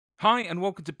Hi, and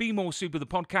welcome to Be More Super, the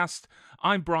podcast.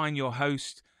 I'm Brian, your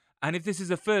host. And if this is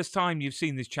the first time you've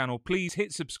seen this channel, please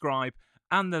hit subscribe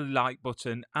and the like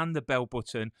button and the bell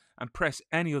button and press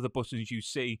any other buttons you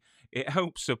see. It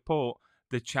helps support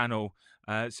the channel.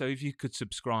 So if you could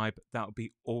subscribe, that would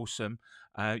be awesome.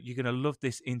 You're going to love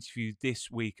this interview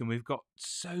this week, and we've got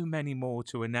so many more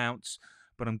to announce,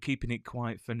 but I'm keeping it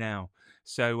quiet for now.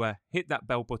 So hit that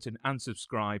bell button and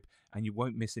subscribe, and you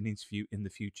won't miss an interview in the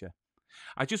future.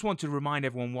 I just want to remind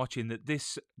everyone watching that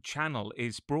this channel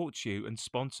is brought to you and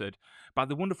sponsored by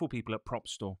the wonderful people at Prop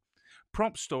Store.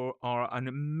 Prop Store are an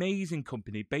amazing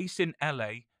company based in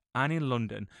LA and in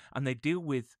London, and they deal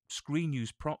with screen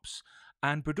used props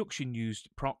and production used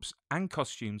props and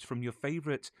costumes from your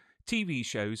favorite TV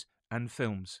shows and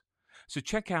films. So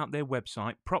check out their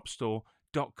website,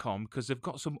 propstore.com, because they've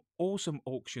got some awesome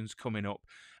auctions coming up,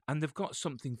 and they've got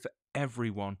something for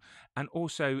everyone. And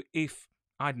also, if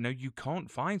I don't know, you can't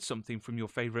find something from your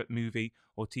favorite movie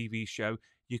or TV show,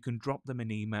 you can drop them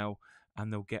an email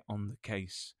and they'll get on the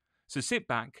case. So sit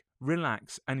back,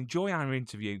 relax, and enjoy our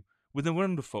interview with the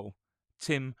wonderful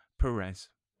Tim Perez.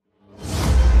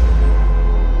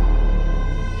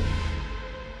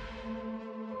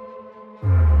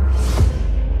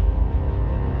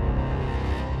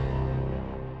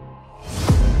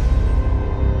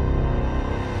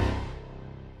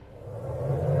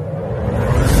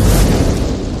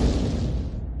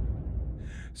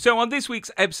 So on this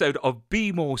week's episode of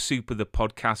Be More Super, the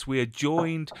podcast, we are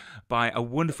joined by a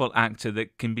wonderful actor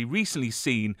that can be recently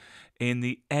seen in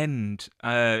the end,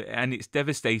 and it's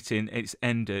devastating, it's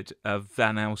ended, of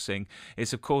Van Helsing.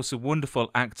 It's, of course, a wonderful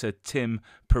actor, Tim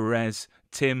Perez.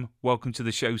 Tim, welcome to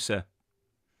the show, sir.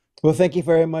 Well, thank you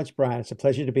very much, Brian. It's a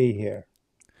pleasure to be here.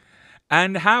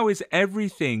 And how is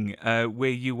everything where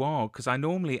you are? Because I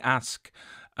normally ask...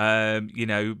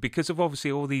 because of obviously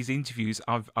all these interviews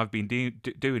I've been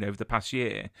doing over the past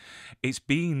year, it's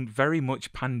been very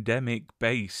much pandemic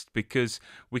based because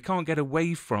we can't get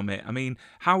away from it. I mean,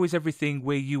 how is everything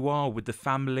where you are with the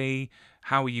family?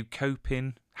 How are you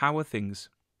coping? How are things?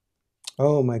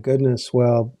 Oh my goodness.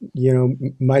 Well,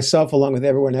 myself along with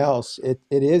everyone else, it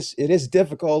is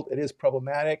difficult. It is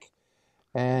problematic,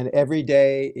 and every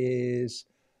day is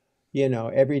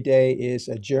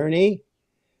a journey.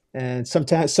 And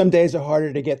sometimes some days are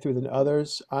harder to get through than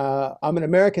others. I'm an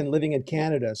American living in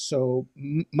Canada, so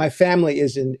my family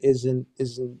is in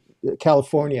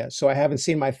California. So I haven't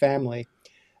seen my family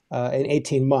in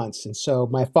 18 months. And so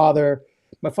my father's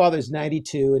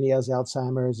 92 and he has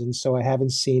Alzheimer's, and so I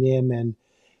haven't seen him. And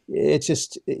it's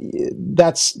just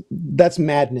that's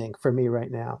maddening for me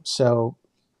right now. So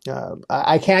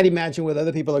I can't imagine what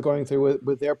other people are going through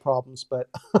with their problems, but.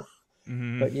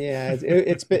 Mm-hmm. But yeah,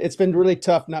 it's been really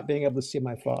tough not being able to see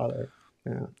my father.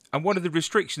 Yeah. And what are the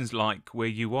restrictions like where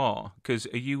you are? Because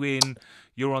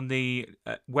you're on the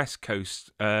West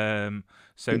Coast, so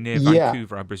near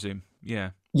Vancouver, I presume. Yeah.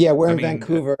 Yeah, we're in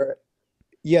Vancouver.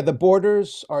 Yeah, the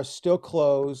borders are still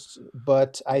closed,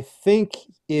 but I think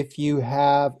they're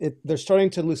starting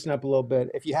to loosen up a little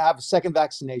bit. If you have a second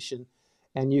vaccination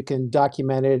and you can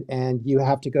document it, and you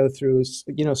have to go through,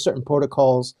 certain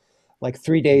protocols. Like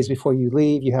 3 days before you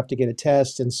leave, you have to get a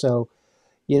test. And so,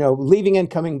 leaving and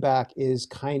coming back is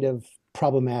kind of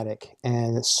problematic.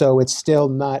 And so it's still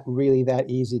not really that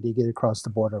easy to get across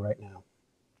the border right now.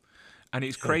 And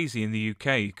it's crazy in the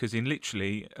UK because in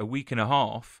literally a week and a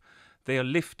half, they are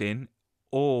lifting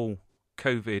all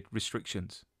COVID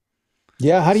restrictions.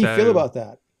 Yeah. How do you feel about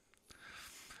that?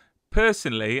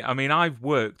 Personally, I mean, I've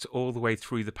worked all the way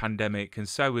through the pandemic, and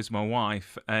so has my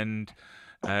wife. And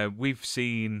we've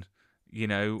seen...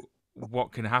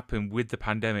 what can happen with the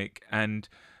pandemic, and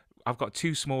I've got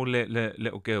two small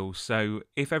little girls, so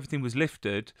if everything was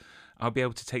lifted, I'll be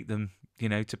able to take them,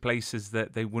 to places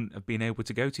that they wouldn't have been able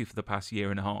to go to for the past year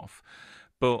and a half.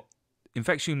 But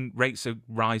infection rates are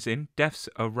rising, deaths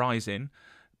are rising,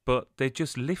 but they're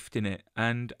just lifting it,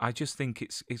 and I just think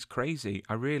it's crazy.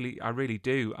 I really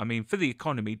do. I mean, for the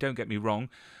economy, don't get me wrong,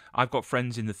 I've got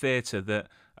friends in the theatre that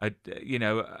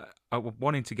are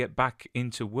wanting to get back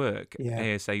into work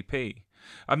ASAP.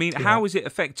 I mean, how has it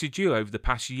affected you over the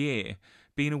past year,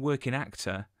 being a working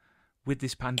actor with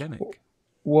this pandemic?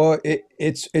 Well,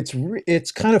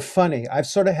 it's kind of funny. I've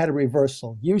sort of had a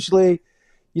reversal. Usually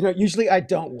I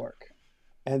don't work,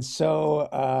 and so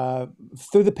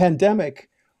through the pandemic,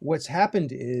 what's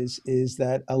happened is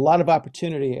that a lot of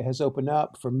opportunity has opened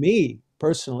up for me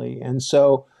personally, and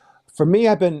so for me,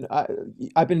 I've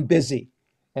been busy.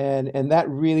 And that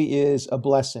really is a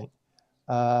blessing.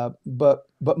 But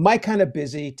my kind of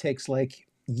busy takes like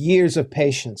years of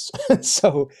patience.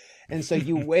 So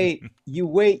you wait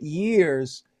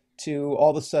years to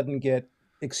all of a sudden get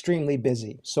extremely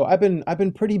busy. So I've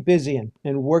been pretty busy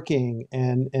and working,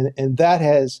 and that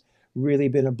has really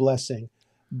been a blessing.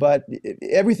 But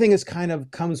everything is kind of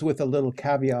comes with a little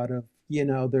caveat of,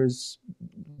 there's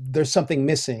something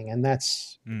missing, and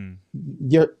that's Mm.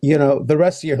 the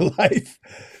rest of your life.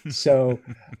 So,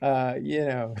 you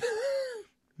know.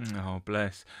 Oh,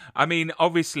 bless. I mean,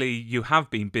 obviously, you have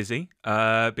been busy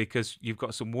because you've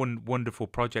got some wonderful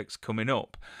projects coming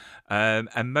up.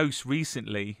 And most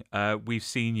recently, we've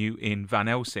seen you in Van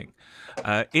Helsing.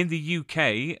 In the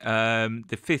UK,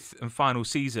 the fifth and final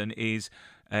season is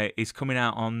coming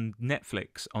out on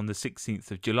Netflix on the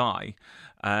 16th of July.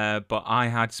 But I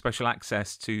had special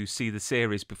access to see the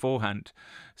series beforehand.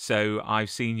 So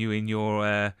I've seen you in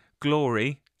your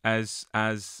glory, as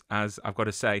I've got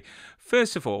to say.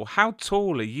 First of all, how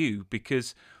tall are you?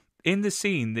 Because in the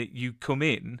scene that you come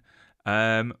in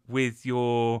with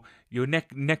your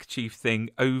neckerchief thing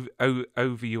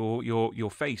over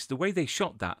your face, the way they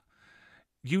shot that,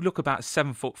 you look about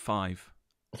 7'5".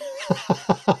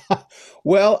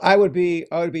 Well, I would be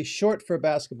short for a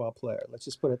basketball player. Let's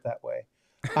just put it that way.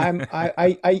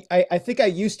 I think I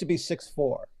used to be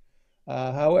 6'4".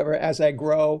 However, as I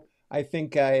grow, I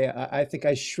think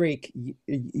I shrink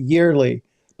yearly,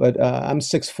 but I'm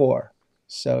 6'4".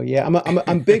 So yeah,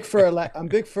 I'm big for a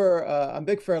Latino.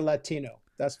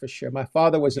 That's for sure. My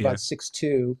father was Yeah. about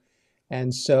 6'2",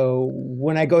 and so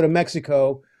when I go to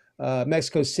Mexico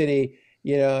City,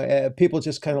 people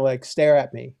just kind of like stare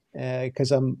at me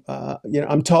because I'm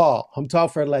tall. I'm tall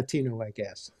for a Latino, I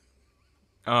guess.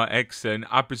 Oh, excellent.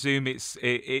 I presume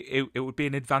it would be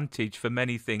an advantage for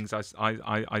many things.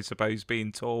 I suppose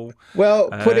being tall Well,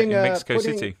 putting in Mexico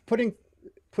putting City. putting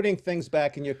putting things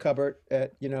back in your cupboard,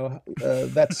 that's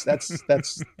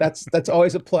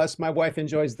always a plus. My wife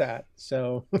enjoys that.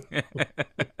 So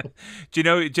Do you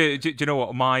know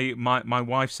what my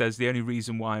wife says? The only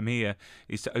reason why I'm here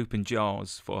is to open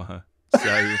jars for her.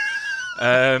 So,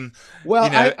 well,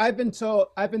 you know, I've been told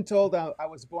I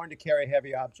was born to carry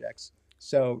heavy objects.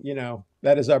 So,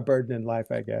 that is our burden in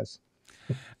life, I guess.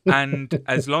 and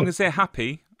as long as they're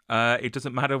happy, it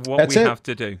doesn't matter what That's we it. have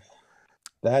to do.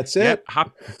 That's Yeah, it.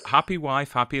 happy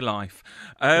wife, happy life.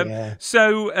 Yeah.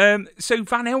 So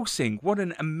Van Helsing, what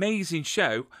an amazing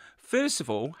show. First of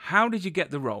all, how did you get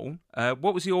the role?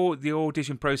 What was the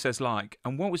audition process like,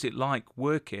 and what was it like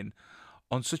working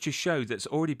on such a show that's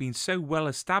already been so well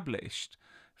established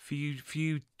for you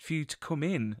to come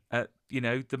in at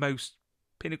the most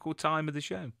pinnacle time of the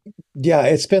show? Yeah,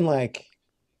 it's been like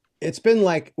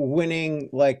winning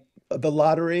like the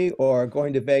lottery or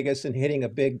going to Vegas and hitting a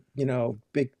big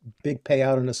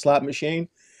payout on a slot machine.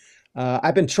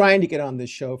 I've been trying to get on this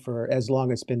show for as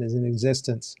long as it's been in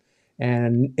existence,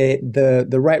 and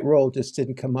the right role just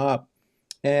didn't come up.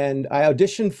 And I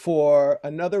auditioned for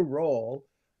another role,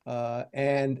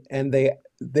 and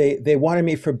they wanted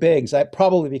me for bigs.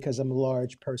 Probably because I'm a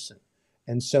large person,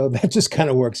 and so that just kind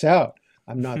of works out.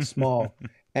 I'm not small,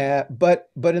 but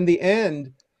in the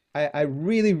end, I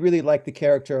really really liked the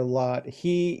character a lot.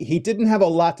 He didn't have a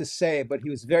lot to say, but he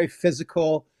was very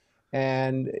physical,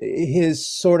 and his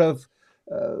sort of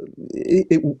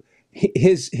it,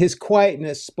 his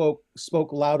quietness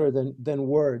spoke louder than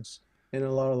words in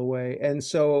a lot of the way. And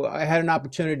so I had an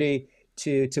opportunity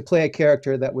to play a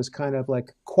character that was kind of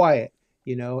like quiet,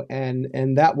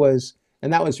 and that was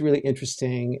really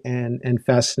interesting and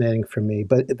fascinating for me.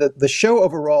 But the show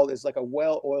overall is like a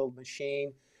well-oiled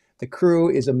machine. The crew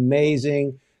is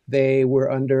amazing. They were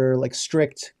under like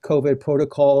strict COVID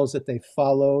protocols that they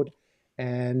followed,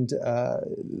 and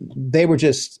they were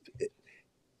just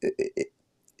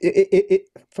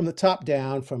from the top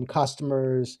down, from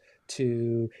customers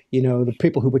to the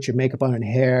people who put your makeup on and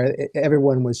hair.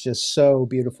 Everyone was just so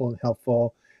beautiful and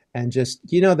helpful, and just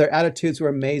their attitudes were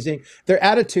amazing. Their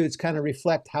attitudes kind of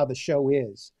reflect how the show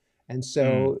is, and Mm.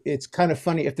 so it's kind of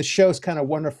funny. If the show's kind of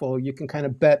wonderful, you can kind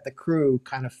of bet the crew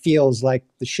kind of feels like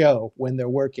the show when they're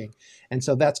working, and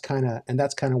so that's kind of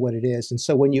what it is. And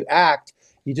so when you act,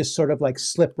 you just sort of like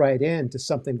slip right into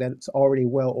something that's already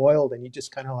well oiled, and you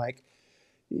just kind of like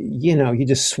you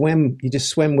just swim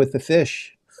with the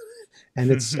fish, and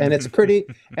it's pretty,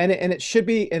 and it should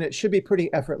be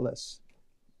pretty effortless.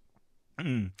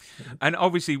 Mm. And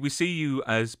obviously, we see you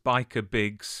as biker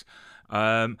Biggs.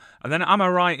 And then, am I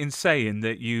right in saying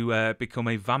that you become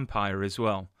a vampire as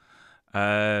well?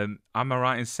 Am I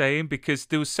right in saying, because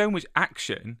there was so much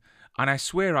action, and I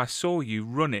swear I saw you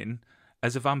running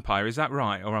as a vampire. Is that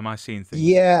right, or am I seeing things?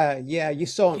 Yeah, yeah. You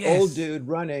saw an old Yes. dude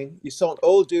running. You saw an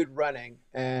old dude running,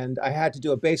 and I had to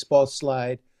do a baseball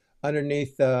slide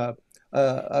underneath a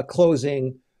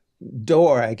closing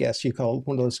door, I guess you call it,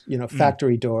 one of those, Mm.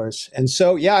 factory doors. And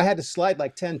so, yeah, I had to slide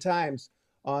like 10 times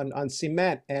on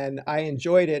cement, and I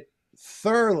enjoyed it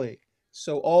thoroughly.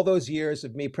 So all those years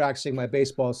of me practicing my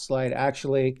baseball slide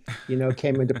actually,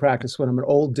 came into practice when I'm an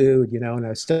old dude, and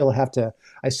I still have to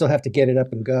get it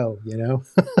up and go.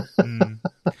 Mm.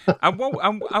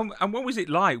 And what was it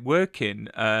like working?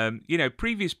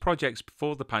 Previous projects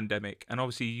before the pandemic, and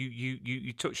obviously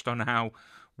you touched on how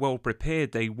well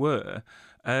prepared they were.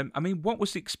 What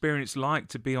was the experience like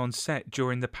to be on set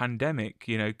during the pandemic?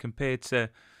 Compared to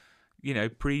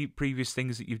previous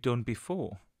things that you've done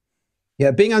before. Yeah,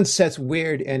 being on set's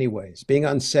weird anyways. Being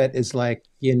on set is like,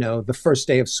 the first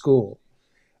day of school.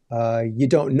 You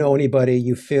don't know anybody,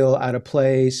 you feel out of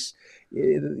place,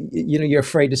 you're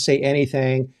afraid to say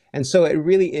anything. And so it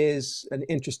really is an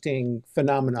interesting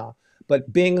phenomenon.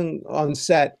 But being on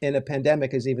set in a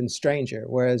pandemic is even stranger,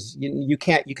 whereas you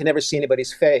can never see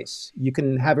anybody's face. You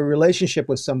can have a relationship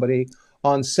with somebody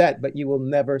on set, but you will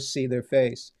never see their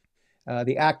face.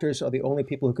 The actors are the only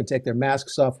people who can take their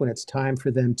masks off when it's time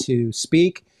for them to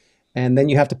speak. And then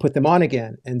you have to put them on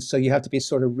again. And so you have to be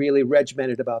sort of really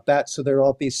regimented about that. So there are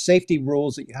all these safety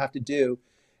rules that you have to do.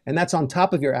 And that's on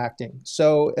top of your acting.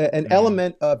 So an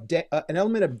element of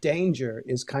danger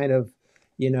is kind of,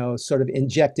 sort of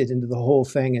injected into the whole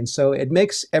thing. And so it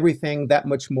makes everything that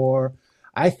much more,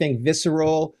 I think,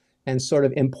 visceral and sort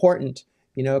of important,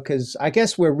 because I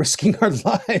guess we're risking our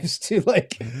lives to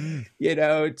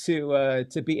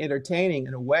to be entertaining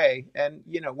in a way. And,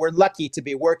 we're lucky to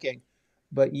be working.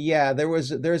 But yeah,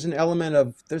 there's an element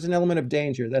of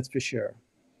danger, that's for sure.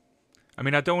 I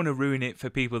don't want to ruin it for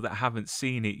people that haven't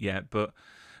seen it yet, but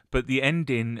the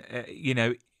ending,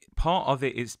 part of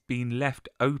it is being left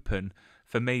open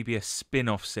for maybe a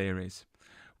spin-off series,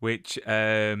 which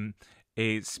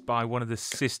is by one of the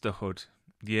sisterhood.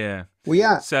 Yeah. Well,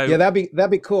 yeah. So yeah,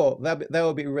 that'd be cool. That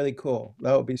would be really cool.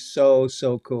 That would be so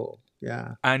cool.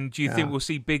 Yeah. And do you think Yeah. we'll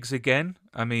see Biggs again?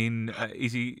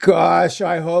 Is he? Gosh,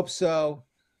 I hope so.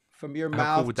 From your How cool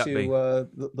mouth would that to be?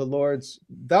 the Lord's,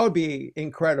 that would be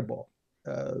incredible.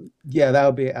 Yeah, that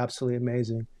would be absolutely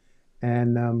amazing.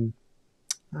 And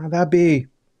that'd be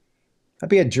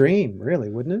a dream, really,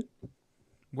 wouldn't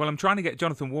Well, I'm trying to get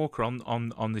Jonathan Walker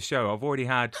on the show. I've already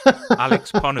had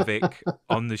Alex Ponovic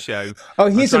on the show. it? Oh,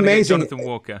 I'm he's trying to get amazing. Jonathan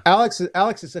Walker. Alex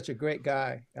is such a great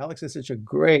guy. Alex is such a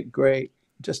great,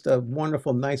 just a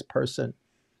wonderful, nice person.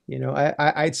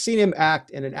 I'd seen him act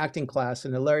in an acting class,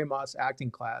 in a Larry Moss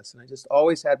acting class, and I just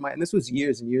always had and this was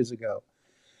years and years ago.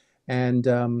 And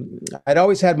I'd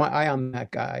always had my eye on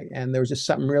that guy, and there was just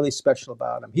something really special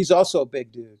about him. He's also a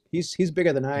big dude. He's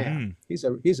bigger than I am. Mm,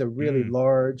 He's a really mm.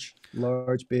 large,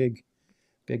 big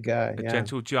guy. A Yeah.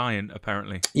 gentle giant,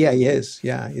 apparently. Yeah, he is.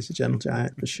 Yeah, he's a gentle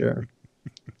giant for sure.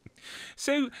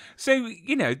 So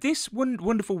this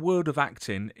wonderful world of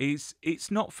acting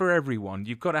it's not for everyone.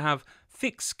 You've got to have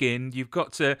thick skin. You've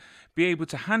got to be able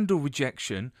to handle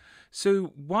rejection.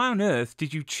 So why on earth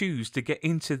did you choose to get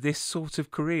into this sort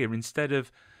of career instead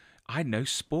of, I don't know,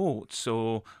 sports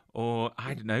or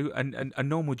I don't know, a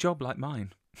normal job like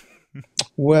mine?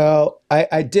 Well,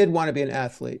 I did want to be an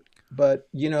athlete, but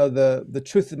the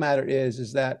truth of the matter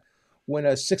is that when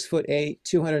a 6'8",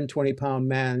 220-pound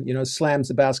man, slams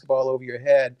the basketball over your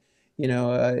head,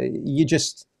 you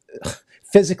just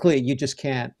physically you just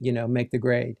can't, make the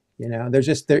grade.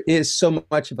 There is so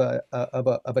much of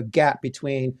a gap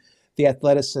between the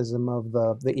athleticism of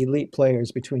the elite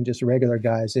players between just regular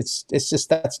guys. It's just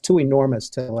that's too enormous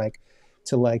to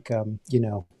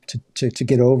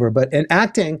get over. But in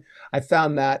acting, I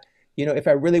found that if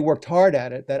I really worked hard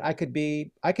at it, that I could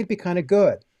be kind of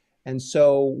good. And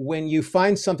so when you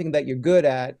find something that you're good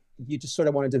at, you just sort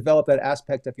of want to develop that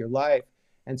aspect of your life.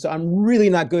 And so I'm really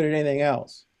not good at anything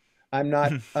else. I'm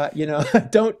not,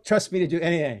 don't trust me to do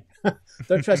anything.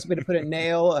 Don't trust me to put a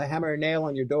hammer or nail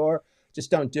on your door. Just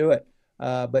don't do it.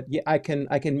 But yeah, I can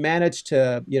manage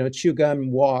to, chew gum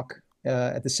and walk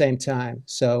at the same time.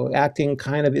 So acting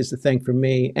kind of is the thing for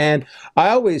me. And I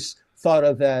always thought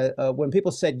of that when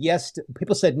people said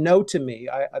people said no to me,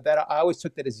 I always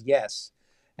took that as yes.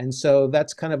 And so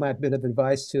that's kind of my bit of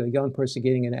advice to a young person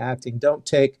getting into acting. Don't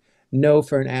take no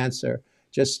for an answer.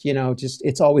 Just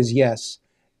it's always yes.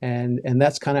 And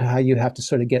that's kind of how you have to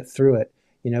sort of get through it,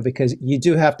 because you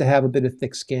do have to have a bit of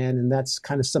thick skin, and that's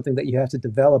kind of something that you have to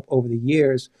develop over the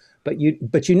years. But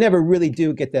you never really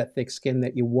do get that thick skin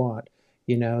that you want,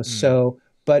 So,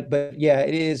 but yeah,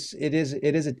 it is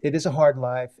a hard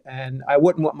life, and I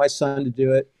wouldn't want my son to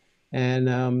do it. And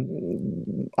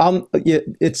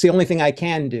it's the only thing I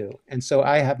can do, and so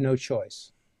I have no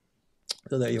choice.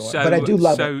 So there you are. But I do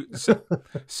love it.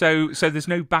 So there's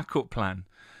no backup plan.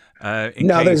 in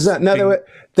No, there's case not. No, thing.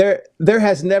 there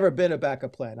has never been a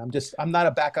backup plan. I'm not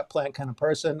a backup plan kind of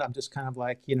person. I'm just kind of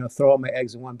like, throw all my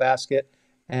eggs in one basket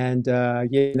and,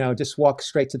 just walk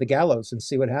straight to the gallows and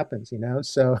see what happens,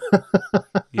 So,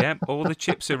 Yeah, all the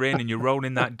chips are in, and you're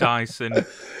rolling that dice, and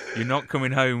you're not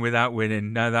coming home without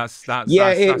winning. No,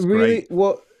 yeah, it that's great. really,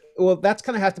 well, that's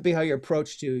kind of have to be how you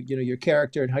approach to, your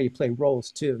character and how you play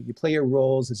roles too. You play your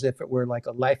roles as if it were like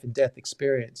a life and death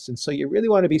experience. And so you really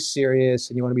want to be serious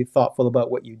and you want to be thoughtful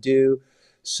about what you do.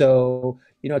 So,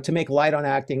 to make light on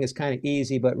acting is kind of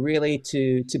easy, but really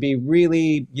to be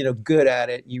really, good at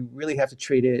it, you really have to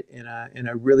treat it in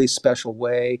a really special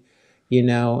way.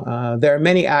 There are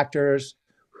many actors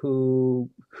who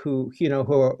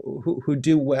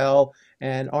do well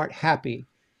and aren't happy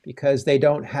because they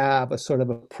don't have a sort of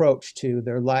approach to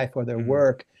their life or their Mm.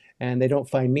 work, and they don't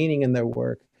find meaning in their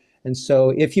work. And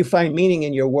so if you find meaning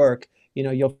in your work,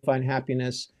 you'll find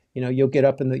happiness. You'll get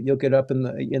up in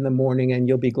the morning and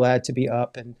you'll be glad to be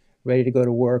up and ready to go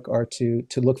to work or to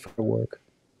look for work.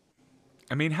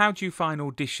 I mean, how do you find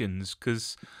auditions?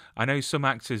 Because I know some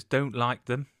actors don't like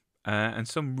them, and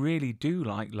some really do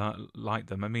like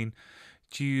them. I mean,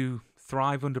 do you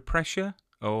thrive under pressure?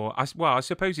 Or, I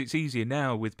suppose it's easier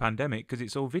now with pandemic because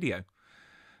it's all video,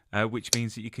 which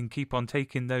means that you can keep on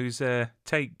taking those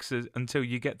takes until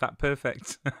you get that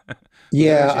perfect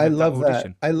Yeah, version I of that love that.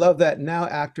 audition. I love that now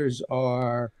actors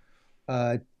are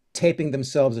uh, taping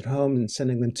themselves at home and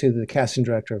sending them to the casting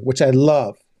director, which I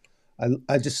love.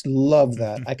 I just love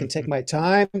that. I can take my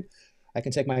time. I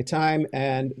can take my time,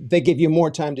 and they give you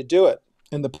more time to do it.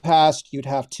 In the past, you'd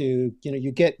have to,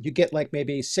 you get like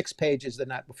maybe 6 pages the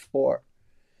night before,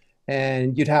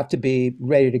 and you'd have to be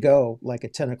ready to go like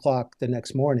at 10 o'clock the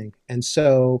next morning. And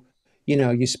so,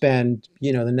 you spend,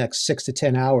 the next 6 to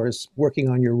 10 hours working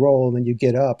on your role, and then you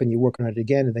get up and you work on it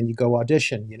again, and then you go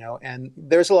audition, and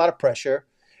there's a lot of pressure,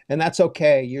 and that's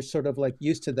okay. You're sort of like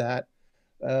used to that.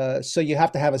 So you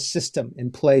have to have a system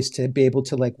in place to be able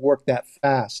to like work that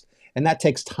fast. And that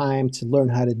takes time to learn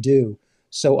how to do.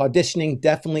 So auditioning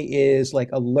definitely is like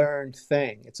a learned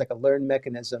thing. It's like a learned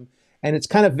mechanism. And it's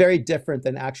kind of very different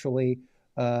than actually,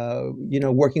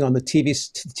 working on the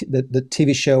the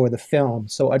TV show or the film.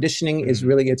 So auditioning is Mm.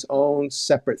 really its own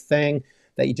separate thing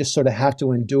that you just sort of have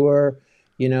to endure.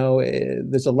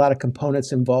 There's a lot of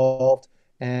components involved.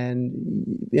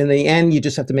 And in the end, you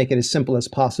just have to make it as simple as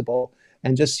possible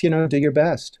and just do your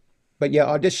best. But yeah,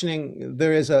 auditioning,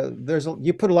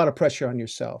 you put a lot of pressure on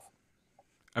yourself.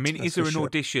 I mean, That's is for there an sure.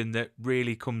 audition that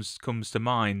really comes to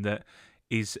mind that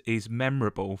is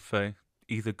memorable for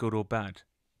either good or bad?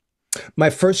 My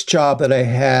first job that I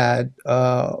had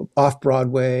off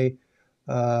Broadway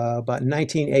about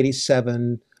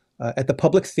 1987 at the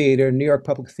Public Theater, New York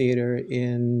Public Theater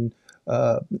in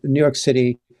New York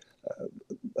City.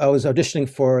 I was auditioning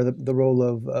for the role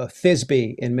of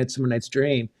Thisbe in Midsummer Night's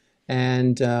Dream,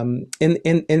 and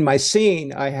in my scene,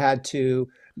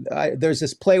 there's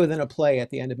this play within a play at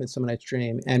the end of Midsummer Night's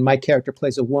Dream, and my character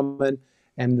plays a woman,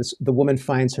 and the woman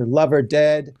finds her lover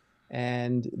dead,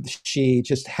 and she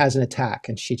just has an attack,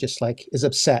 and she just like is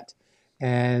upset,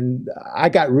 and I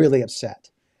got really upset,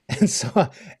 and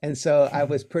so I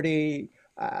was pretty.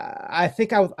 I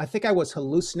think I was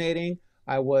hallucinating.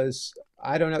 I was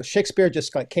I don't know. Shakespeare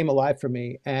just like came alive for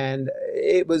me, and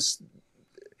it was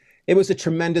a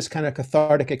tremendous kind of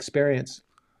cathartic experience.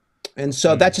 And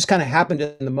so that Mm. just kind of happened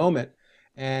in the moment,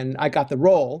 and I got the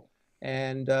role,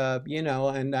 and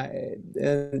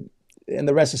and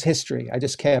the rest is history. I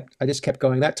just kept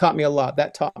going. That taught me a lot.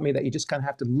 That taught me that you just kind of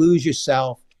have to lose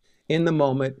yourself in the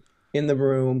moment, in the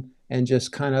room, and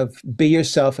just kind of be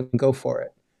yourself and go for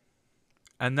it.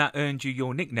 And that earned you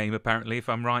your nickname, apparently, if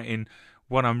I'm right in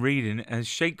what I'm reading, as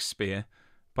Shakespeare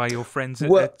by your friends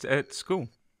at, Well, at school.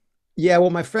 yeah, well,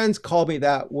 my friends called me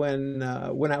that when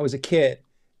I was a kid,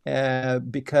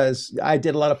 because I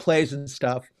did a lot of plays and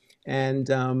stuff, and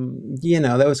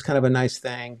that was kind of a nice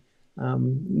thing.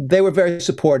 They were very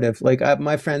supportive. Like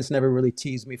my friends never really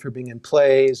teased me for being in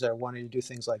plays or wanting to do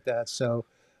things like that.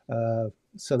 Uh,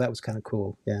 so that was kind of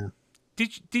cool. Yeah.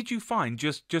 Did you find,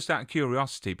 just out of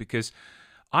curiosity, because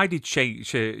I did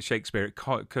Shakespeare at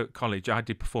college, I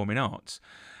did performing arts,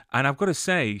 and I've got to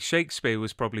say Shakespeare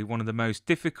was probably one of the most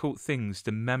difficult things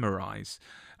to memorize.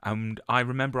 And I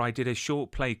remember I did a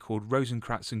short play called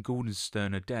Rosencrantz and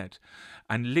Guildenstern are Dead,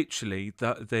 and literally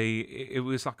it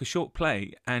was like a short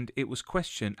play, and it was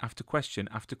question after question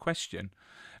after question,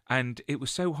 and it was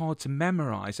so hard to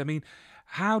memorize. I mean,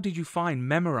 how did you find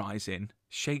memorizing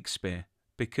Shakespeare?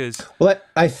 Because Well,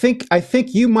 I think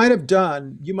you might have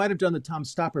done the Tom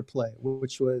Stoppard play,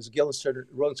 which was Guildenstern,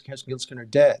 Rosencrantz and Guildenstern are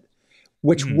Dead.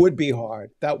 which Mm, would be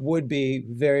hard. That would be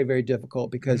very, very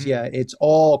difficult because, mm, yeah, it's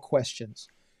all questions.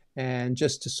 And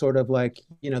just to sort of like,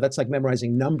 that's like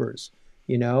memorizing numbers,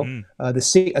 mm, a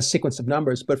sequence of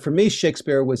numbers. But for me,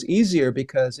 Shakespeare was easier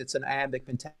because it's an iambic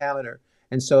pentameter.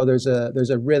 And so there's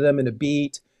a rhythm and a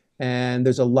beat, and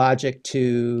there's a logic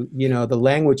to, the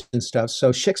language and stuff.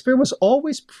 So Shakespeare was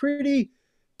always pretty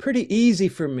easy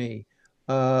for me.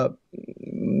 Uh,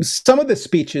 some of the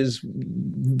speeches,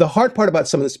 the hard part about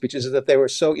some of the speeches is that they were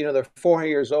so, they're 400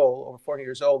 years old, over 400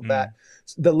 years old, that mm.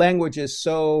 the language is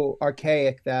so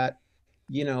archaic that,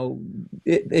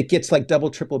 it gets like double,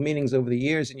 triple meanings over the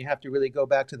years, and you have to really go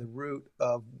back to the root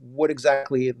of what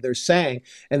exactly they're saying.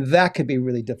 And that could be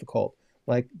really difficult.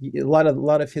 Like a lot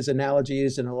of his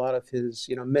analogies and a lot of his,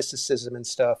 mysticism and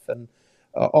stuff, and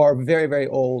are very, very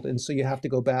old. And so you have to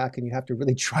go back and you have to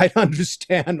really try to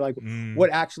understand like Mm. what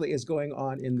actually is going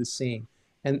on in the scene.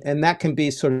 And that can be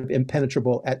sort of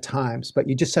impenetrable at times, but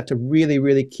you just have to really,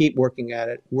 really keep working at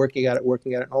it, working at it,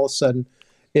 working at it. And all of a sudden,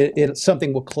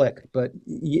 something will click. But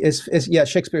yeah,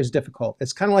 Shakespeare is difficult.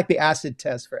 It's kind of like the acid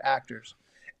test for actors.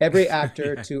 Every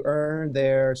actor, Yeah. to earn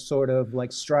their sort of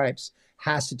like stripes,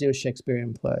 has to do a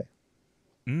Shakespearean play.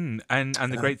 And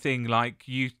the Uh, great thing, like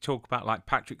you talk about, like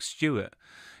Patrick Stewart,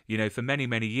 for many,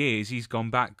 many years, he's gone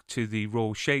back to the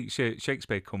Royal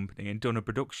Shakespeare Company and done a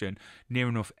production near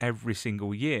enough every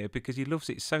single year because he loves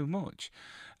it so much.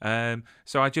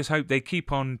 So I just hope they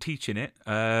keep on teaching it.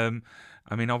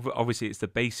 I mean, obviously, it's the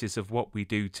basis of what we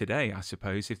do today, I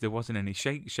suppose. If there wasn't any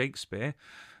Shakespeare,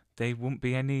 there wouldn't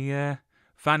be any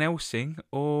Van Helsing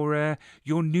or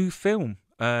your new film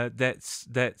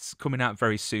that's coming out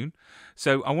very soon.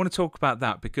 So I want to talk about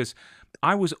that because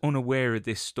I was unaware of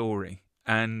this story,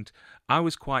 and I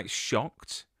was quite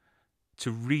shocked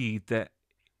to read that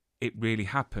it really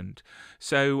happened.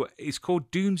 So it's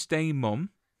called Doomsday Mom,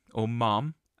 or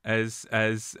Mom, as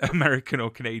American or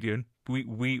Canadian.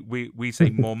 We say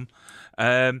Mom.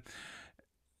 Um,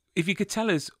 if you could tell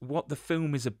us what the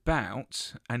film is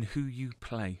about and who you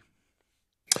play.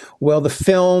 well, the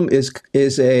film is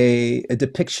a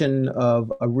depiction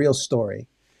of a real story,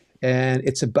 and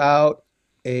it's about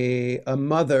a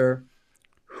mother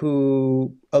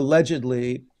who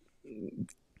allegedly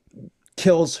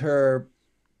kills her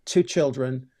two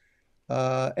children,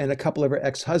 and a couple of her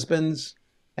ex-husbands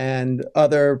and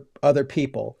other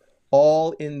people,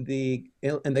 all in the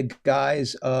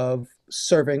guise of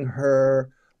serving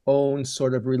her own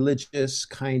sort of religious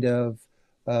kind of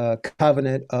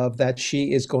covenant of that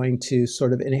she is going to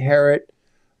sort of inherit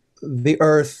the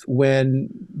earth when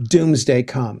doomsday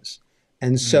comes.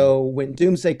 And Mm, so when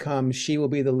doomsday comes, she will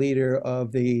be the leader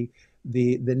of the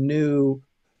new,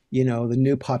 the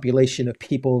new population of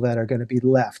people that are going to be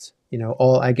left.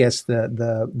 All, I guess,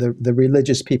 the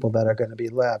religious people that are going to be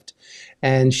left.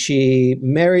 And she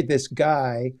married this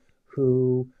guy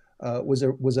who was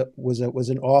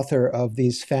an author of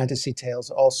these fantasy tales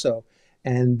also,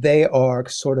 and they are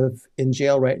sort of in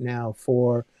jail right now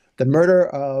for the murder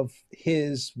of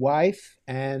his wife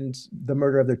and the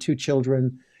murder of their two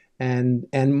children, and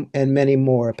many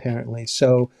more apparently.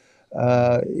 So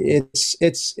mm,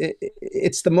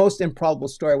 it's the most improbable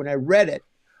story. When I read it,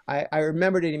 I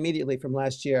remembered it immediately from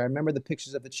last year. I remember the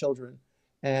pictures of the children,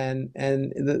 and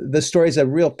the story is a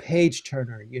real page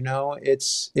turner.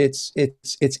 It's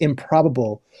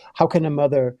improbable. How can a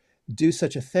mother do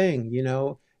such a thing?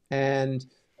 And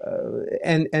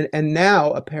and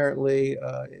now apparently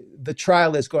the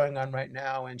trial is going on right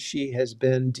now, and she has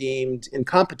been deemed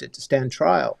incompetent to stand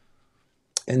trial.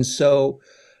 And so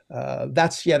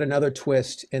that's yet another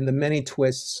twist in the many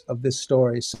twists of this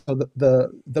story. So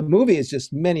the movie is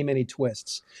just many, many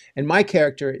twists. And my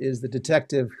character is the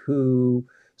detective who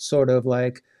sort of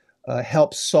like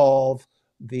helps solve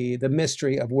the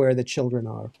mystery of where the children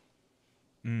are.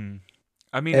 mm.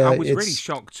 I mean, I was really It's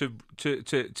shocked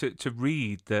to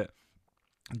read that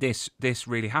this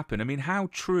really happened. I mean, how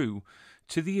true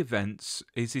to the events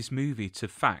is this movie to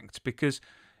fact? Because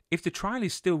if the trial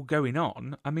is still going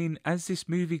on, I mean, has this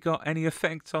movie got any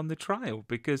effect on the trial?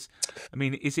 Because, I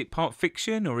mean, is it part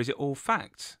fiction or is it all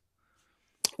fact?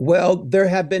 Well, there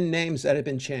have been names that have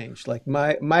been changed. Like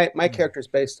my Mm, character is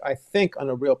based, I think, on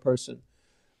a real person,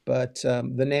 but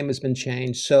the name has been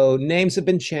changed. So names have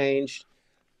been changed,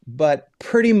 but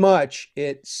pretty much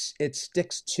it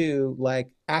sticks to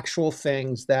like actual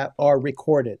things that are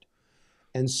recorded.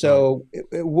 And right. so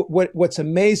what's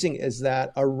amazing is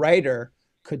that a writer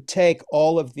could take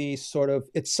all of these sort of,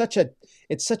 it's such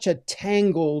a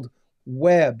tangled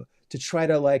web to try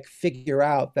to like figure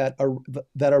out that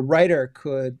a writer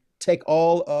could take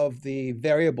all of the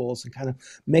variables and kind of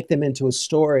make them into a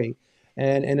story,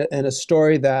 and a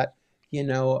story that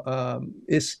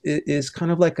is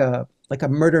kind of like a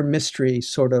murder mystery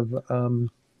sort of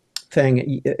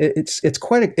thing. It's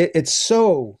quite it's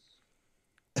so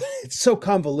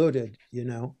convoluted, you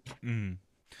know. Mm.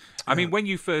 I mean, when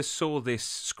you first saw this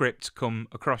script come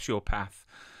across your path,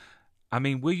 I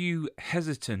mean, were you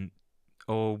hesitant,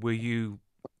 or were you,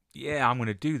 yeah, I'm going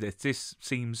to do this. This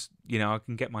seems, I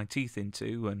can get my teeth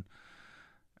into. And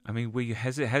I mean, were you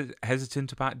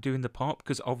hesitant about doing the part?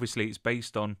 Because obviously it's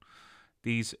based on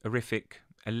these horrific,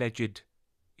 alleged,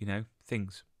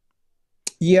 things.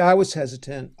 Yeah, I was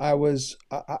hesitant. I was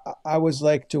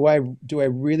like, do I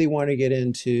really want to get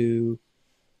into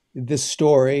this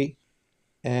story?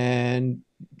 And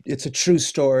it's a true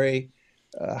story.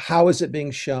 How is it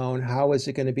being shown? How is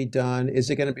it going to be done?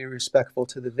 Is it going to be respectful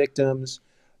to the victims?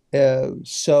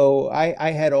 So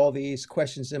I had all these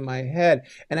questions in my head,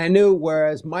 and I knew,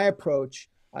 whereas my approach,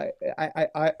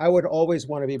 I would always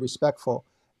want to be respectful,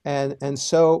 and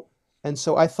so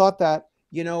I thought that,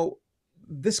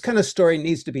 this kind of story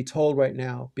needs to be told right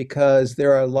now, because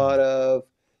there are a lot of,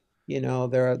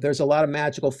 there's a lot of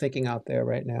magical thinking out there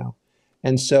right now.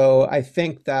 And so I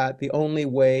think that the only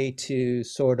way to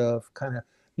sort of kind of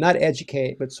not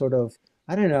educate, but sort of,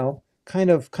 I don't know,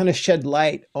 kind of shed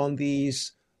light on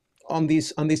these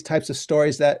types of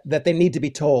stories, that they need to be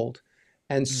told.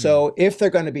 And Mm. so if they're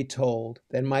going to be told,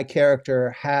 then my character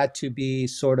had to be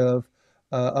sort of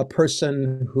a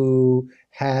person who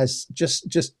has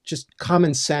just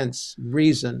common sense,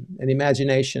 reason, and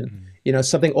imagination, Mm.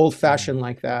 something Mm. old-fashioned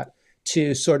like that,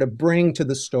 to sort of bring to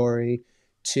the story,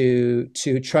 to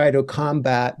try to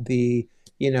combat the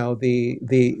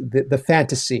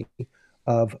fantasy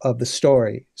of the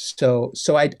story. So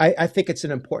I think it's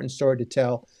an important story to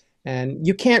tell, and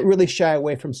you can't really shy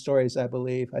away from stories, I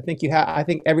believe. I think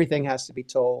everything has to be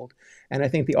told, and I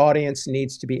think the audience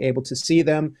needs to be able to see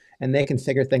them, and they can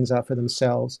figure things out for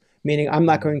themselves. Meaning, I'm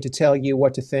not Mm. going to tell you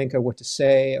what to think or what to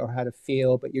say or how to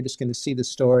feel, but you're just going to see the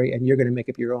story, and you're going to make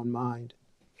up your own mind.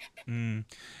 Mm.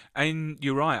 And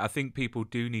you're right. I think people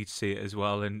do need to see it as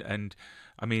well. And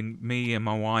I mean, me and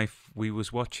my wife, we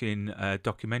was watching a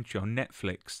documentary on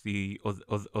Netflix the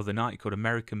other night called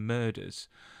American Murders.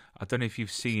 I don't know if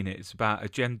you've seen it. It's about a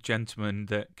gentleman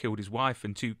that killed his wife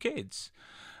and two kids.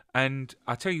 And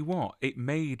I tell you what, it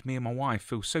made me and my wife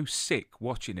feel so sick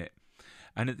watching it.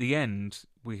 And at the end,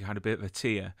 we had a bit of a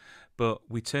tear, but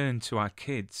we turned to our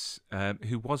kids,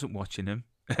 who wasn't watching them,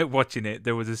 watching it.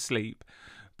 They was asleep,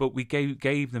 but we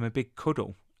gave them a big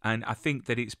cuddle. And I think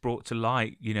that it's brought to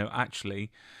light,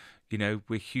 actually,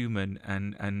 we're human,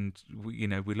 and we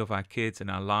love our kids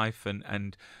and our life,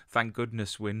 and thank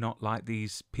goodness we're not like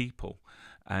these people.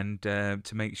 And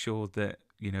to make sure that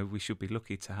we should be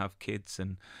lucky to have kids,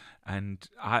 and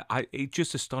it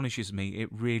just astonishes me. It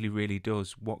really, really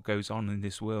does, what goes on in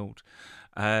this world.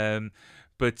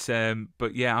 But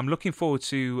yeah, I'm looking forward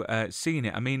to seeing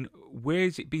it. I mean, where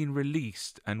is it being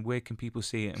released, and where can people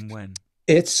see it, and when?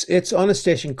 It's on a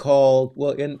station called,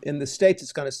 well, in the States,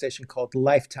 it's on a station called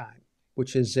Lifetime,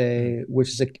 which is Mm.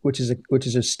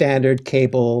 a standard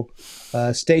cable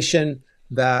station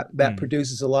that Mm.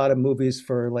 produces a lot of movies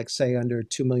for, like, say, under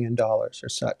 $2 million or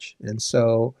such. And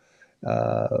so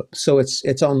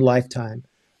it's on Lifetime.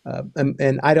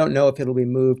 And I don't know if it'll be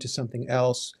moved to something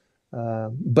else.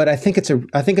 But I think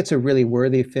it's a really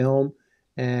worthy film,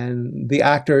 and the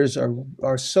actors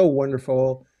are so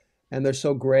wonderful, and they're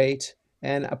so great.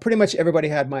 And pretty much everybody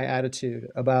had my attitude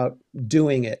about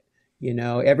doing it.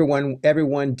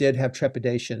 Everyone did have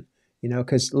trepidation.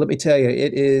 Because let me tell you,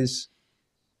 it, it,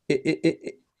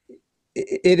 it,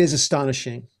 it is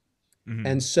astonishing. And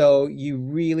Mm. so you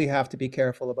really have to be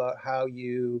careful about how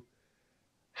you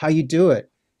do it.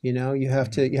 Mm. You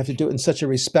have to do it in such a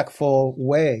respectful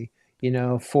way,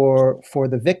 for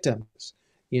the victims.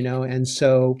 And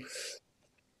so,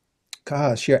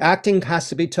 gosh, your acting has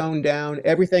to be toned down.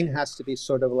 Everything has to be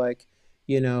sort of like,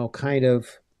 kind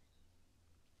of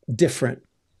different,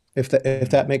 if that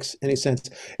Mm. makes any sense.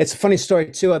 It's a funny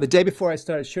story too. The day before I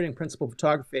started shooting principal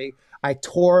photography, I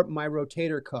tore my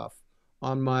rotator cuff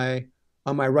on my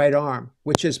right arm,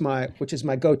 which is my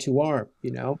go-to arm.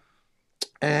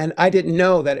 And I didn't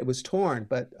know that it was torn,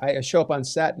 but I show up on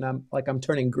set, and I'm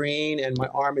turning green, and my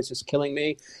arm is just killing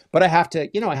me. But I have to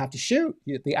shoot.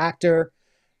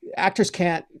 Actors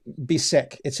can't be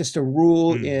sick. It's just a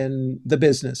rule Mm. in the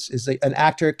business. Is that an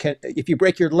actor can, if you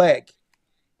break your leg,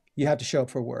 you have to show up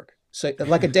for work. So,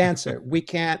 like a dancer, we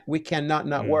cannot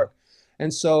not Mm. work.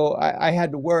 And so I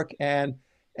had to work, and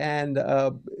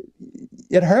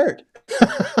it hurt.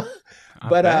 I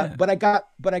but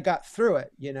I got through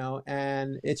it,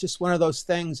 and it's just one of those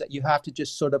things that you have to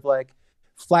just sort of like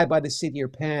fly by the seat of your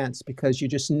pants because you're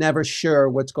just never sure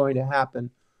what's going to happen,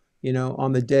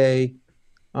 on the day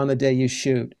you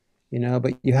shoot,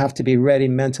 but you have to be ready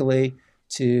mentally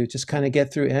to just kind of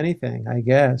get through anything, I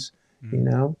guess,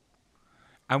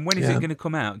 And when is it going to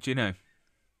come out? Do you know?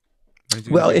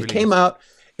 Well, it came out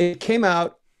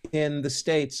in the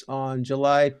States on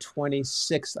July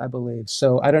 26th, I believe.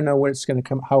 So I don't know when it's going to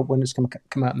come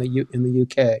out in the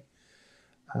UK.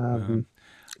 I'm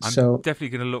definitely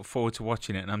going to look forward to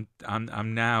watching it, and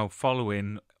I'm now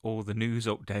following all the news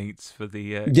updates for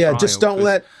the trial, just don't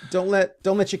let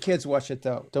your kids watch it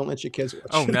though. Don't let your kids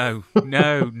watch it.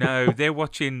 No, they're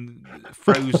watching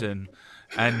Frozen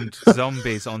and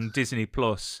zombies on Disney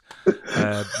Plus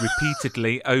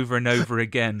repeatedly over and over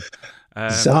again.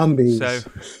 Zombies. So,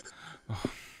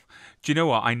 do you know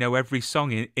what? I know every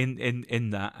song in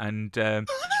that, and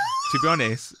to be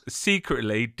honest,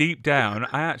 secretly, deep down,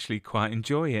 I actually quite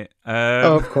enjoy it.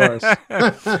 Of course.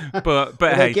 but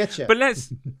hey, I get you. But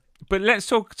let's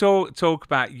talk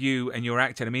about you and your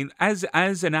acting. I mean, as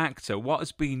an actor, what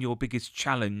has been your biggest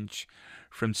challenge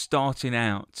from starting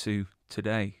out to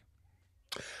today?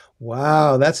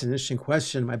 Wow, that's an interesting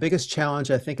question. My biggest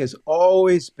challenge, I think, has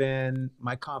always been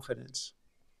my confidence.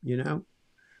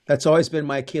 That's always been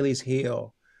my Achilles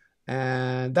heel,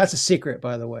 and that's a secret,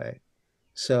 by the way.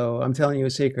 So I'm telling you a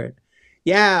secret.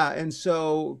 Yeah, and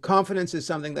so confidence is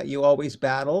something that you always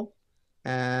battle,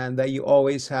 and that you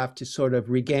always have to sort of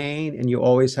regain, and you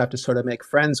always have to sort of make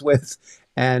friends with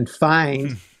and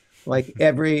find, like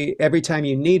every time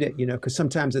you need it, because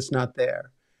sometimes it's not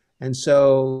there. And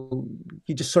so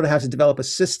you just sort of have to develop a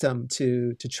system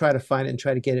to try to find it and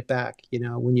try to get it back,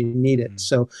 when you need it.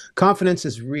 So confidence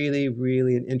is really,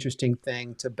 really an interesting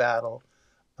thing to battle.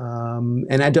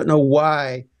 And I don't know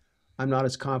why I'm not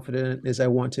as confident as I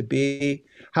want to be.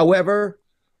 However,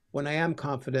 when I am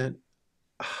confident,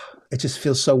 it just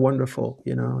feels so wonderful,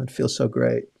 it feels so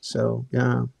great. So,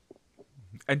 yeah.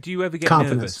 And do you ever get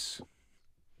nervous?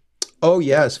 Oh,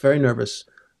 yes, very nervous.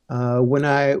 When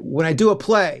I do a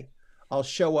play, I'll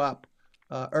show up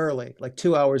early, like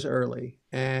 2 hours early,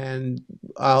 and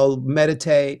I'll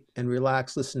meditate and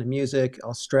relax, listen to music.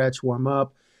 I'll stretch, warm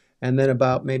up, and then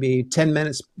about maybe 10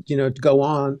 minutes, to go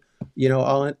on,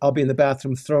 I'll be in the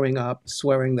bathroom throwing up,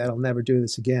 swearing that I'll never do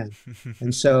this again.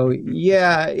 And so,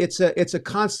 yeah, it's a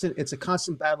constant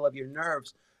battle of your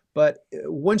nerves. But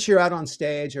once you're out on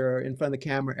stage or in front of the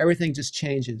camera, everything just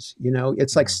changes.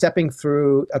 It's like stepping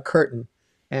through a curtain.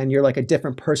 And you're like a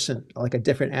different person, like a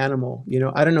different animal.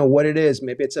 I don't know what it is.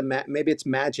 Maybe it's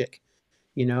magic,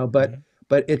 But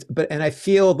I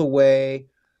feel the way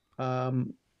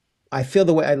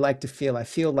I like to feel. I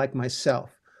feel like myself.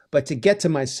 But to get to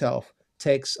myself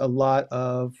takes a lot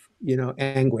of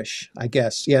anguish, I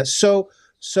guess. Yeah. So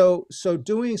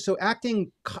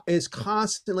acting is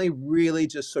constantly really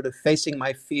just sort of facing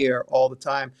my fear all the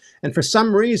time. And for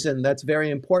some reason, that's very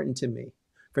important to me.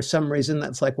 For some reason,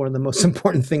 that's like one of the most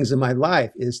important things in my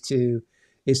life is to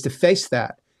face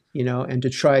that, and to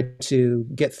try to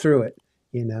get through it,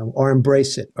 or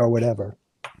embrace it or whatever.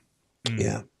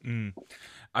 Yeah.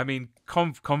 I mean,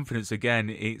 confidence again.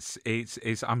 It's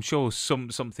I'm sure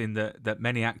something that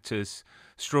many actors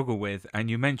struggle with. And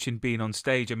you mentioned being on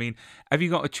stage. I mean, have you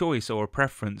got a choice or a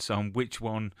preference on which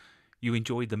one you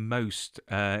enjoy the most?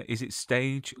 Is it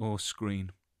stage or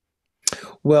screen?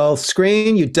 Well,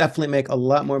 screen, you definitely make a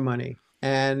lot more money,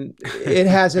 and it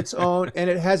has its own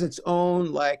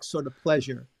like sort of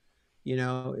pleasure.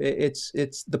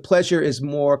 It's the pleasure is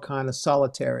more kind of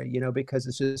solitary, because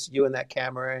it's just you and that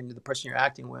camera and the person you're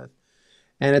acting with.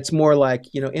 And it's more like,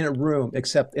 in a room,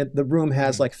 except the room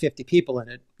has like 50 people in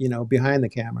it, behind the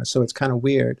camera. So it's kind of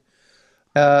weird.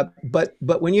 But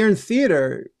when you're in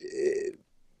theater,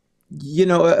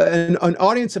 an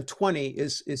audience of 20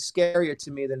 is scarier to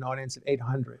me than an audience of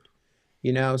 800,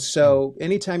 So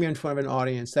anytime you're in front of an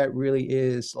audience, that really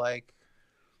is like,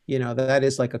 that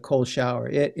is like a cold shower.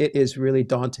 It is really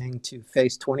daunting to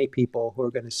face 20 people who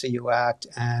are going to see you act.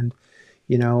 And,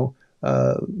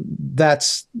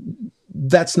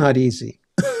 that's not easy.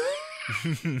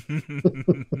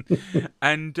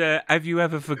 And have you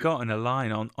ever forgotten a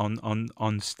line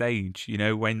on stage,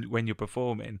 when you're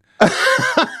performing?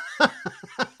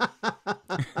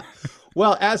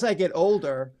 Well, as I get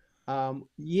older,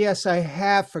 yes, I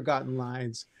have forgotten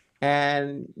lines.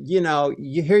 And,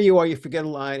 here you are, you forget a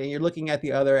line and you're looking at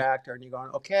the other actor and you're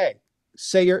going, okay,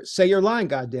 say your line,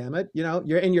 goddammit.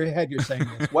 You're in your head, you're saying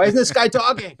this. Why isn't this guy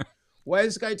talking? Why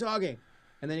is this guy talking?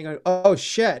 And then you're going, oh,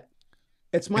 shit,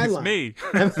 it's my line. Me.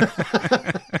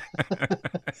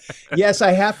 Yes,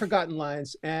 I have forgotten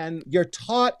lines. And you're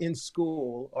taught in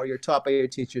school or you're taught by your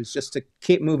teachers just to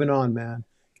keep moving on, man.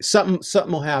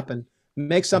 something will happen.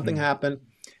 Make something happen,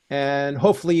 and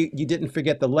hopefully you didn't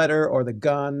forget the letter or the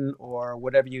gun or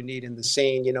whatever you need in the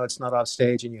scene. You know, it's not off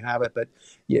stage and you have it, but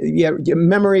yeah,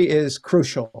 memory is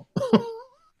crucial.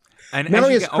 And as Memory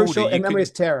you is get older, crucial, and memory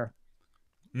is terror.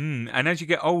 And as you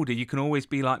get older, you can always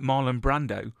be like Marlon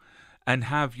Brando and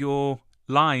have your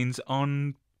lines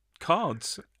on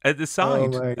cards at the Oh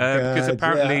side, my because God, yeah.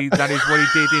 apparently that is what he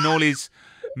did in all his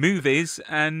movies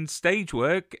and stage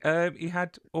work. He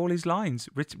had all his lines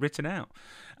written out,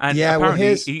 and Yeah, well,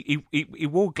 apparently his he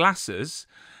wore glasses,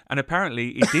 and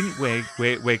apparently he didn't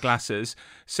wear glasses.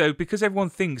 So because everyone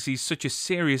thinks he's such a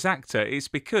serious actor, it's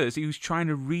because he was trying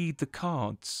to read the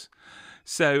cards.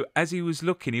 So as he was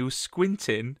looking, he was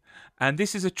squinting, and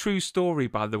this is a true story,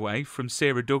 by the way, from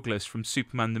Sarah Douglas from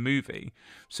Superman the movie.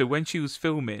 So when she was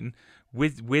filming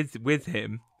with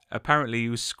him, apparently he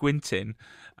was squinting,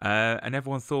 and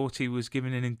everyone thought he was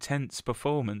giving an intense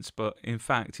performance, but in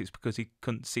fact it's because he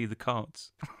couldn't see the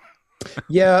cards.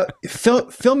 Yeah,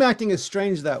 film acting is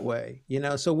strange that way, you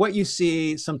know. So what you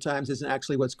see sometimes isn't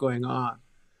actually what's going on.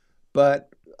 But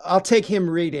I'll take him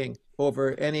reading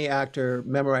over any actor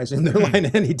memorizing their line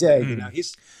any day. You know,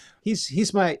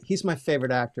 he's my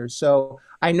favorite actor. So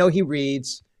I know he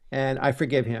reads, and I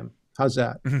forgive him. How's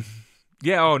that?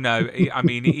 Yeah, oh no, I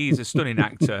mean he's a stunning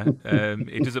actor.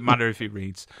 It doesn't matter if he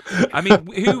reads. I mean,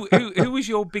 who was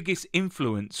your biggest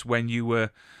influence when you were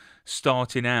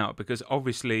starting out? Because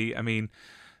obviously, I mean,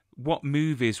 what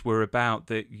movies were about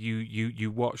that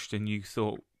you watched and you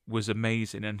thought was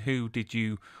amazing, and who did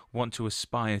you want to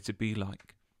aspire to be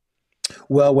like?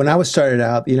 Well, when I was started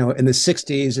out, you know, in the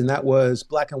 60s, and that was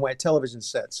black and white television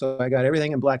set. So I got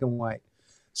everything in black and white.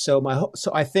 So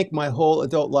I think my whole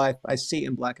adult life I see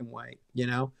in black and white, you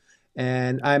know,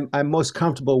 and I'm most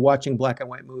comfortable watching black and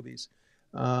white movies.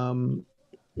 Um,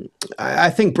 I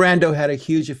think Brando had a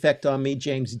huge effect on me.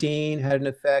 James Dean had an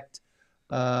effect.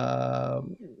 Uh,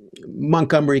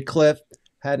 Montgomery Clift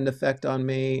had an effect on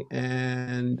me,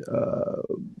 and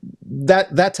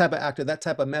that type of actor, that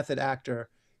type of method actor,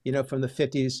 you know, from the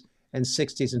 50s and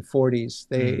 60s and 40s,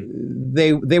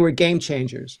 they were game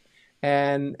changers,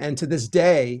 and to this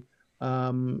day,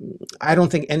 I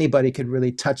don't think anybody could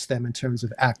really touch them in terms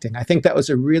of acting. I think that was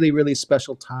a really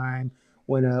special time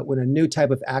when a new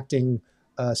type of acting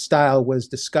style was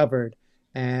discovered,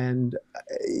 and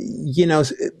you know,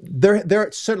 there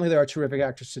are terrific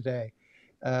actors today,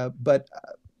 but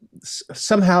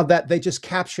somehow that they just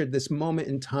captured this moment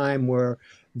in time where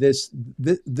this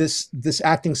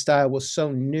acting style was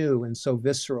so new and so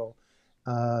visceral,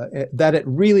 that it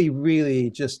really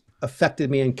just affected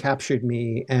me and captured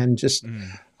me, and just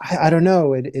I don't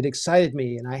know, it excited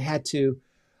me, and I had to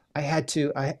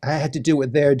do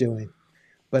what they're doing.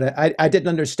 But I didn't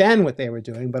understand what they were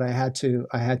doing, but I had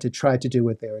to try to do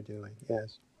what they were doing.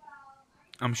 Yes.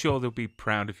 I'm sure they'll be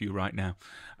proud of you right now.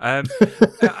 I,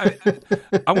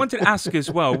 I wanted to ask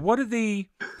as well, what are the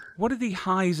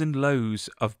highs and lows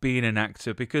of being an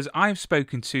actor? Because I've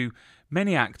spoken to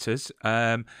many actors.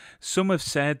 Some have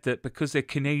said that because they're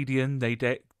Canadian, they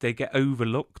get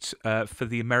overlooked for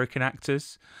the American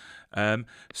actors.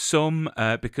 Some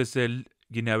because they're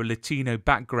a Latino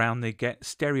background, they get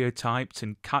stereotyped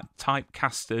and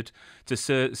typecasted to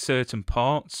certain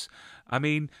parts. I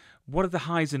mean, what are the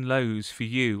highs and lows for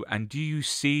you? And do you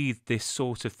see this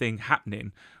sort of thing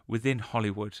happening within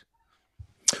Hollywood,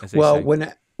 as they Well,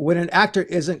 say? when an actor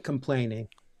isn't complaining,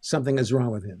 something is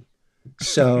wrong with him.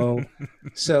 So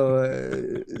so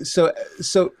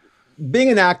being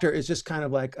an actor is just kind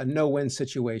of like a no-win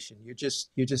situation. You're just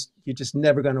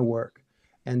never going to work.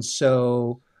 And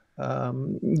so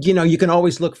you know, you can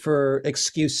always look for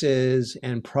excuses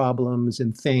and problems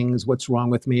and things. What's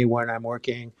wrong with me when I'm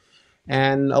working?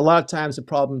 And a lot of times the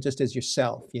problem just is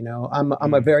yourself. You know,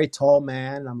 I'm a very tall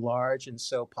man. I'm large, and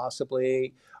so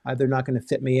possibly they're not going to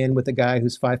fit me in with a guy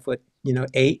who's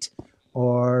 5'8",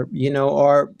 or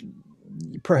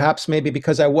perhaps maybe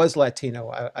because I was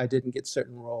Latino, I didn't get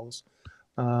certain roles.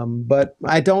 But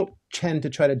I don't tend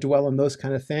to try to dwell on those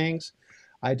kind of things.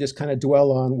 I just kind of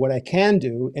dwell on what I can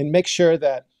do and make sure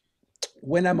that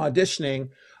when I'm auditioning,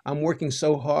 I'm working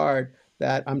so hard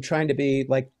that I'm trying to be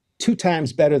like 2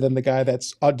 times better than the guy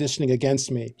that's auditioning against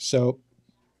me. So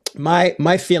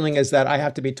my feeling is that I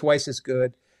have to be twice as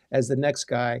good as the next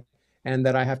guy, and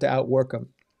that I have to outwork him.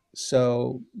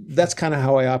 So that's kind of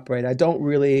how I operate. I don't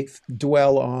really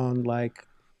dwell on, like,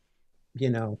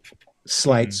 you know, Mm.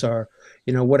 slights or,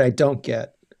 you know, what I don't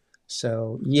get.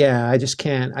 So yeah, I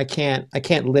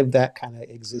can't live that kind of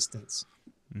existence.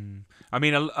 Mm. I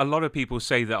mean, a lot of people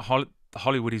say that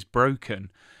Hollywood is broken,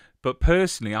 but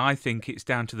personally, I think it's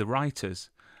down to the writers.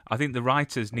 I think the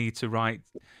writers need to write,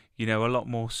 a lot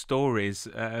more stories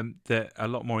that are a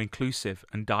lot more inclusive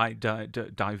and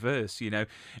diverse.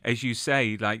 As you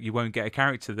say, like you won't get a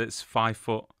character that's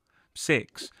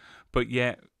 5'6", but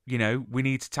yet we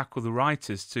need to tackle the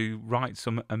writers to write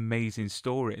some amazing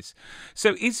stories.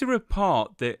 So, is there a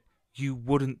part that you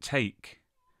wouldn't take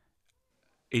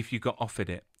if you got offered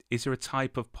it? Is there a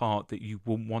type of part that you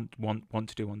wouldn't want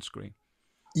to do on screen?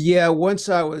 Yeah, once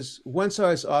I was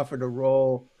offered a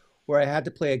role where I had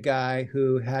to play a guy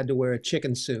who had to wear a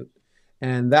chicken suit,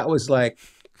 and that was like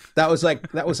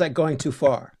going too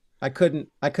far. I couldn't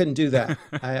do that.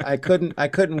 I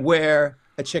couldn't wear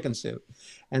a chicken suit,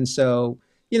 and so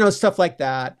stuff like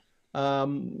that.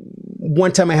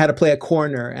 One time I had to play a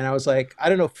coroner, and I was like, I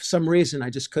don't know, for some reason I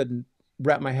just couldn't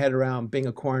wrap my head around being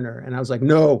a coroner, and I was like,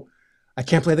 no, I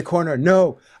can't play the coroner.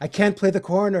 No, I can't play the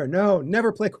coroner. No,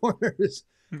 never play coroners.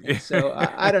 So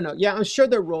I don't know. Yeah, I'm sure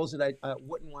there are roles that I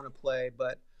wouldn't want to play,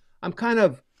 but I'm kind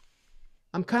of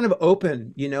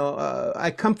open.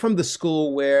 I come from the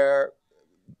school where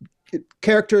if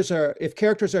characters are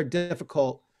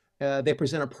difficult, they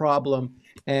present a problem,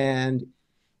 and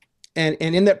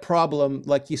in that problem,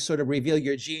 like, you sort of reveal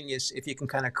your genius if you can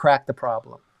kind of crack the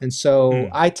problem. And so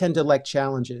I tend to like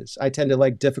challenges. I tend to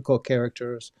like difficult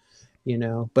characters,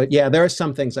 But yeah, there are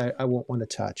some things I won't want to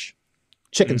touch.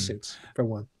 Chicken suits, for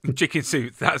one. Chicken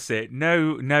suits, that's it.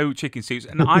 No chicken suits.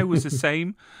 And I was the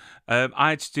same. I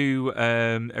had to do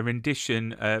a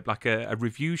rendition, like a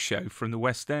review show from the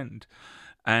West End.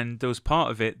 And there was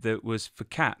part of it that was for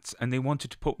cats. And they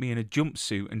wanted to put me in a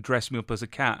jumpsuit and dress me up as a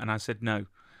cat. And I said no.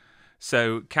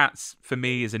 So cats for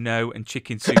me is a no, and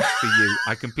chicken suits for you.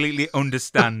 I completely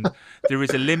understand. There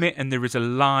is a limit and there is a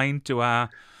line to our,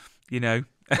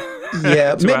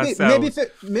 yeah, maybe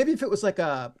if it was like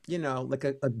a like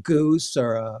a goose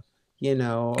or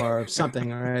or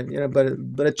something, all right,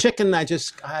 but a chicken, I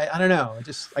don't know,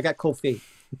 I got cold feet.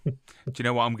 Do you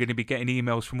know what? I'm going to be getting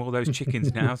emails from all those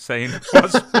chickens now saying,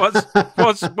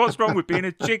 what's wrong with being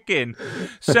a chicken?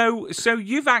 So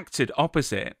you've acted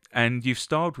opposite, and you've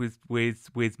starred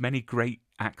with many great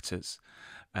actors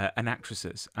and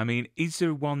actresses. I mean, is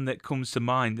there one that comes to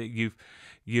mind that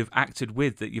you've acted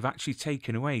with that you've actually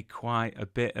taken away quite a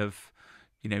bit of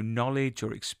knowledge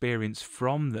or experience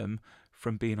from them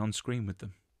from being on screen with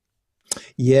them?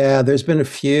 Yeah, there's been a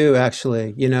few,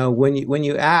 actually. When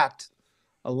you act,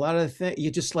 a lot of the things, you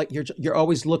just like, you're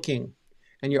always looking,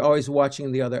 and you're always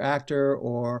watching the other actor,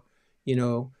 or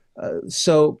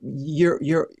so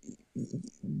they're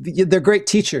great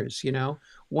teachers.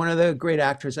 One of the great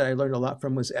actors that I learned a lot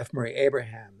from was F. Murray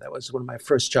Abraham. That was one of my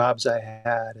first jobs I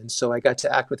had, and so I got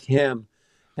to act with him,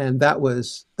 and that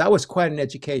was quite an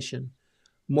education.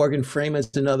 Morgan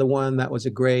Freeman's another one that was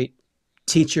a great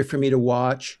teacher for me to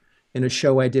watch in a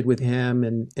show I did with him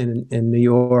in New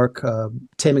York,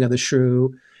 Taming of the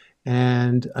Shrew.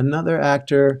 And another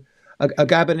actor, a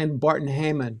guy by the name of Barton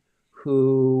Heyman,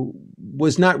 who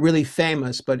was not really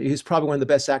famous, but he's probably one of the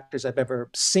best actors I've ever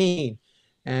seen.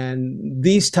 And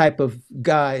these type of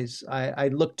guys I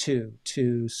look to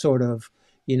sort of,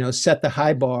 set the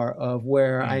high bar of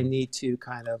where I need to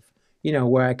kind of,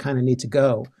 where I kind of need to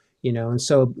go, and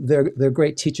so they're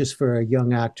great teachers for a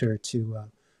young actor to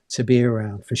be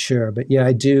around, for sure. But yeah,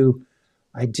 I do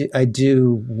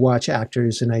watch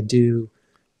actors, and I do,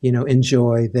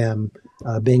 enjoy them,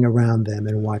 being around them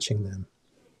and watching them.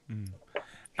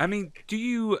 I mean, do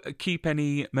you keep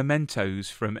any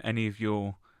mementos from any of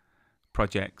your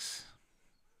projects?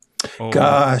 Or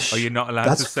Gosh, are you not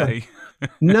allowed to say?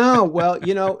 No, well,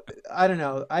 I don't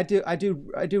know. I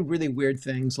do really weird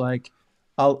things, like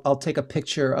I'll take a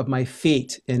picture of my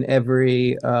feet in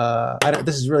every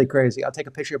this is really crazy. I'll take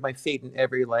a picture of my feet in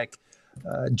every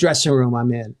dressing room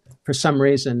I'm in for some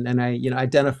reason, and I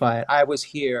identify it. I was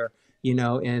here,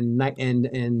 in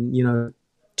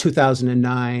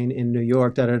 2009 in New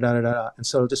York, and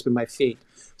so it'll just be my feet.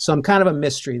 So I'm kind of a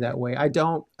mystery that way. I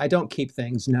don't keep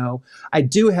things. No, I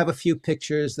do have a few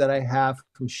pictures that I have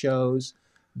from shows,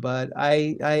 but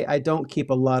I don't keep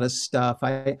a lot of stuff.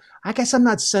 I guess I'm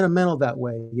not sentimental that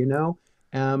way,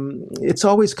 It's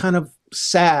always kind of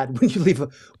sad when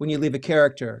you leave a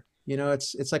character.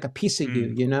 It's like a piece of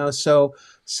you. So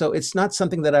it's not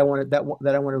something that I want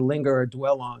to linger or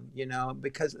dwell on,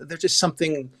 because there's just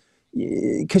something,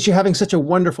 because you're having such a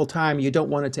wonderful time, you don't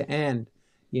want it to end,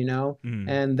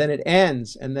 and then it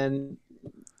ends, and then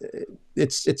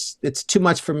it's too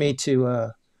much for me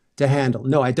to handle.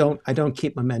 No, I don't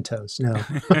keep mementos. No.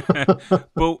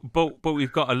 but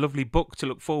we've got a lovely book to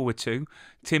look forward to,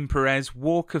 Tim Perez,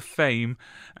 Walk of Fame,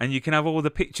 and you can have all the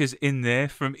pictures in there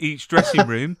from each dressing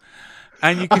room.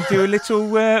 and you can do a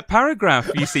little paragraph.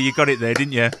 You see, you got it there,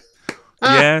 didn't you?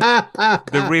 Yeah,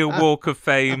 the real walk of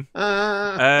fame.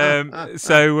 So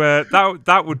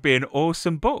that would be an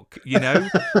awesome book. You know,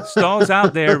 stars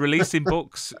out there releasing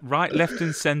books right, left,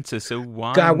 and centre. So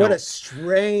why God, not? what a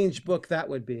strange book that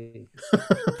would be.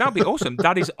 That'd be awesome.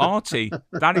 That is arty.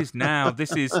 That is now.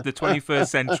 This is the 21st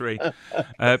century.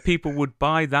 People would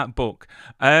buy that book.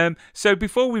 So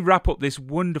before we wrap up this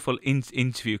wonderful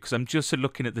interview, because I'm just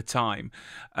looking at the time,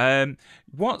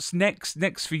 what's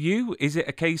next for you? Is it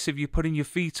a case of you putting your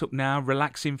feet up now,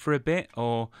 relaxing for a bit,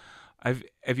 or have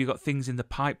you got things in the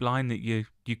pipeline that you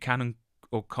can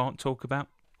or can't talk about?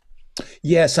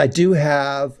 Yes, I do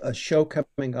have a show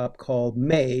coming up called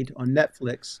Made on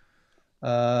Netflix,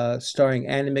 starring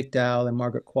Annie McDowell and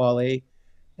Margaret Qualley.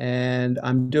 And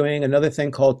I'm doing another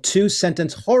thing called Two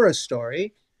Sentence Horror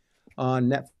Story on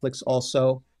Netflix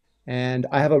also. And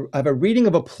I have a reading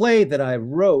of a play that I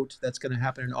wrote that's going to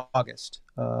happen in August,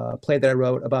 a play that I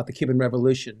wrote about the Cuban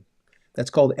Revolution. That's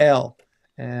called Elle.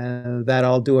 And that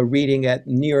I'll do a reading at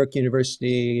New York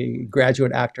University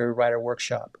Graduate Actor Writer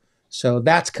Workshop. So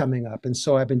that's coming up. And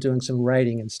so I've been doing some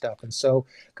writing and stuff. And so,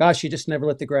 gosh, you just never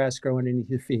let the grass grow underneath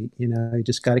your feet. You know, you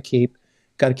just got to keep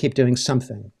doing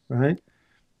something, right?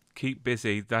 Keep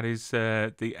busy. That is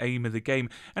the aim of the game.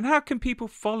 And how can people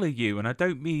follow you? And I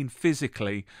don't mean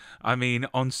physically. I mean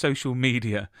on social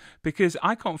media, because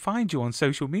I can't find you on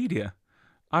social media.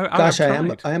 Gosh, I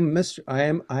am a mystery.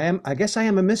 I guess I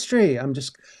am a mystery.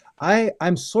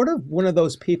 I'm sort of one of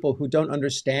those people who don't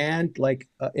understand like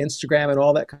Instagram and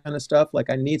all that kind of stuff. Like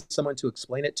I need someone to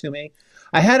explain it to me.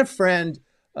 I had a friend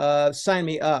sign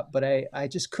me up, but I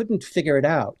just couldn't figure it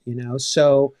out, you know?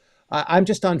 So I'm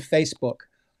just on Facebook,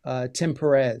 Tim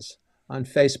Perez on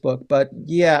Facebook. But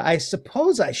yeah, I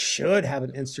suppose I should have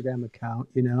an Instagram account,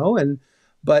 you know?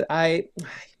 But I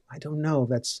don't know.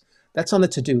 That's on the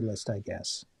to-do list, I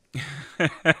guess.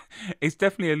 It's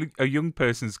definitely a young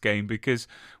person's game, because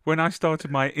when I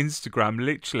started my Instagram,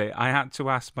 literally, I had to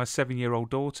ask my 7-year-old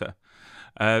daughter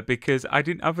because I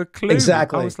didn't have a clue.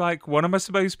 Exactly. I was like, what am I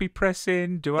supposed to be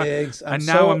pressing? I'm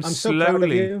so proud of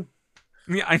you.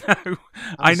 Yeah,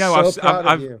 I know. I'm so proud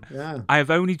of you. Yeah. I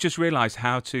have only just realised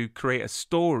how to create a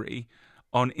story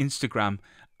on Instagram.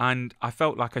 And I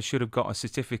felt like I should have got a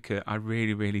certificate. I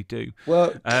really, really do.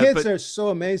 Well, kids are so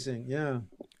amazing. Yeah.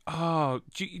 Oh,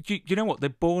 do you know what? They're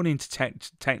born into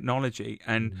technology,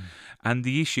 and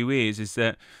the issue is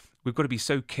that we've got to be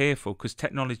so careful because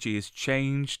technology has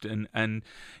changed, and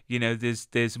you know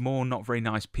there's more not very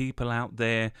nice people out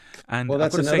there. And well,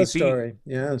 that's another story.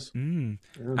 Yes. Yeah.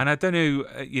 And I don't know,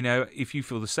 you know, if you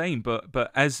feel the same,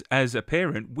 but as a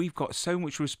parent, we've got so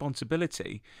much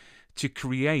responsibility to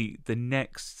create the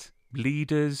next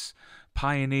leaders,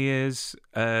 pioneers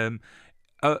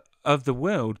of the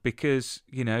world, because,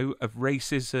 you know, of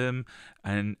racism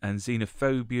and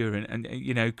xenophobia and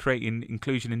you know, creating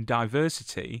inclusion and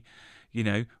diversity. You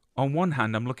know, on one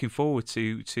hand, I'm looking forward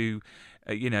to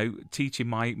you know, teaching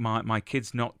my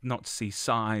kids not to see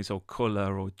size or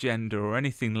colour or gender or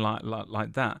anything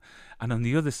like that. And on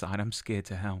the other side, I'm scared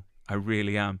to hell. I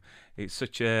really am. It's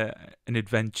such an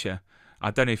adventure. I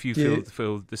don't know if you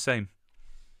feel the same.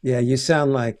 Yeah, you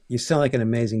sound like an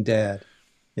amazing dad.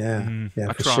 Yeah,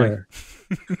 I for try. sure.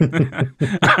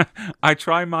 I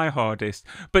try my hardest.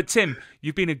 But Tim,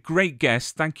 you've been a great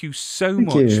guest. Thank you so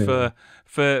much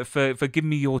for giving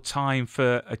me your time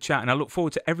for a chat. And I look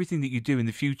forward to everything that you do in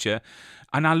the future.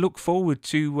 And I look forward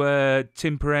to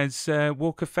Tim Perez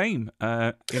Walk of Fame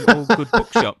in all good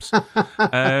bookshops.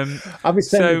 I'll be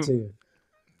sending it to you.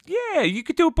 Yeah, you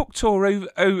could do a book tour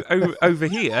over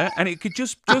here, and it could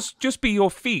just be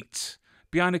your feet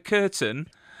behind a curtain,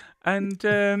 and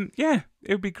yeah,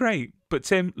 it would be great. But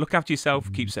Tim, look after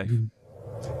yourself. Keep safe.